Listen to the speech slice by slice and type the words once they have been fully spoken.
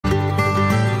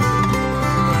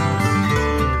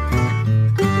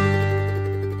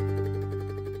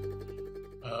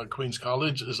Queen's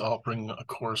College is offering a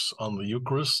course on the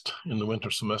Eucharist in the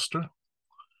winter semester.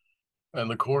 And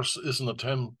the course is an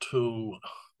attempt to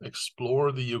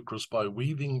explore the Eucharist by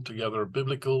weaving together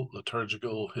biblical,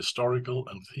 liturgical, historical,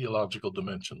 and theological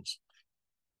dimensions.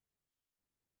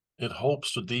 It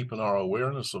hopes to deepen our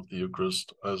awareness of the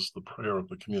Eucharist as the prayer of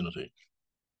the community.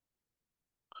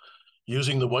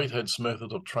 Using the Whitehead's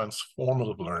method of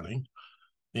transformative learning,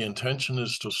 the intention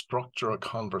is to structure a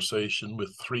conversation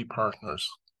with three partners,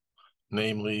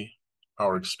 namely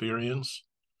our experience,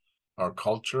 our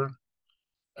culture,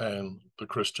 and the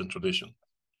Christian tradition.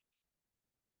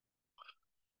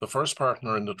 The first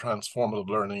partner in the transformative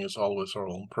learning is always our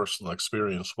own personal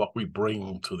experience, what we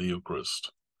bring to the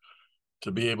Eucharist,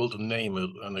 to be able to name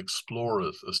it and explore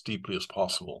it as deeply as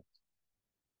possible.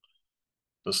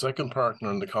 The second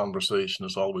partner in the conversation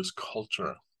is always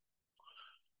culture,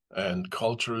 and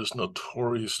culture is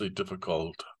notoriously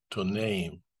difficult to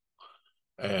name,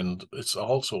 and it's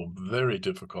also very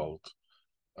difficult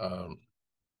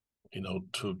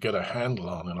to get a handle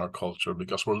on in our culture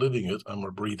because we're living it and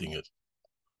we're breathing it.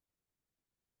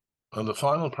 And the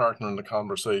final partner in the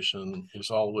conversation is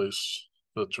always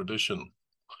the tradition,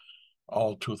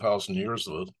 all 2,000 years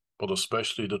of it, but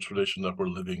especially the tradition that we're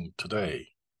living today.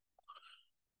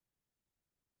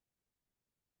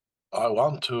 I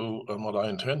want to, and what I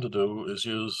intend to do, is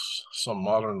use some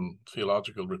modern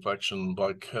theological reflection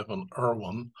by Kevin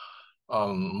Irwin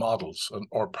on models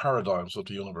or paradigms of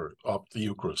the universe, of the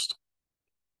Eucharist.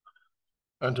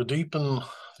 And to deepen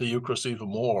the Eucharist even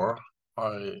more,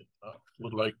 I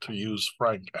would like to use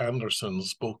Frank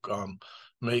Anderson's book on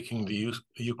making the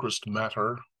Eucharist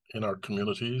matter in our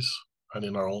communities and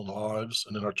in our own lives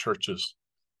and in our churches.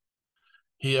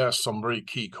 He asks some very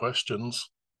key questions.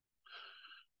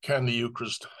 Can the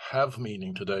Eucharist have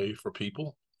meaning today for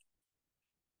people?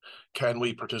 Can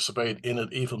we participate in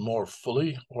it even more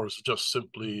fully, or is it just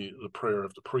simply the prayer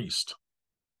of the priest?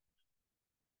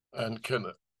 And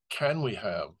can we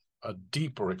have a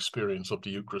deeper experience of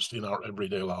the Eucharist in our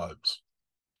everyday lives?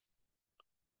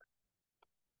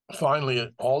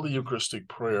 Finally, all the Eucharistic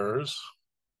prayers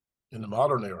in the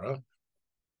modern era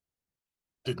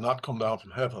did not come down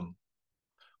from heaven,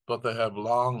 but they have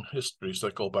long histories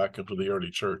that go back into the early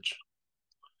church.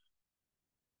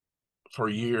 For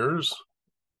years,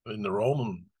 in the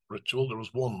Roman ritual, there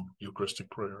was one Eucharistic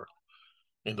prayer.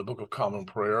 In the Book of Common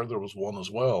Prayer, there was one as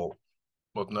well.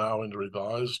 But now in the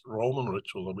revised Roman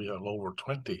ritual, we have over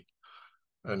 20.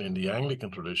 And in the Anglican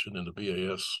tradition, in the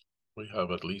BAS, we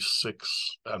have at least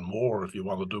 6 and more if you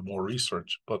want to do more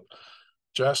research. But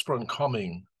Jasper and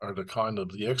Cumming are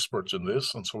the experts in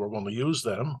this, and so we're going to use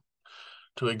them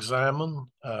to examine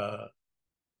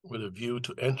with a view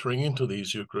to entering into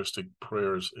these Eucharistic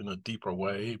prayers in a deeper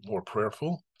way, more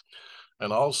prayerful.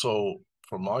 And also,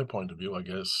 from my point of view, I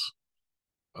guess,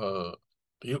 the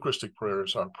Eucharistic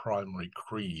prayers are primary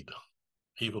creed,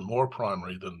 even more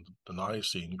primary than the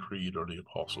Nicene Creed or the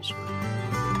Apostles'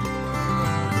 Creed.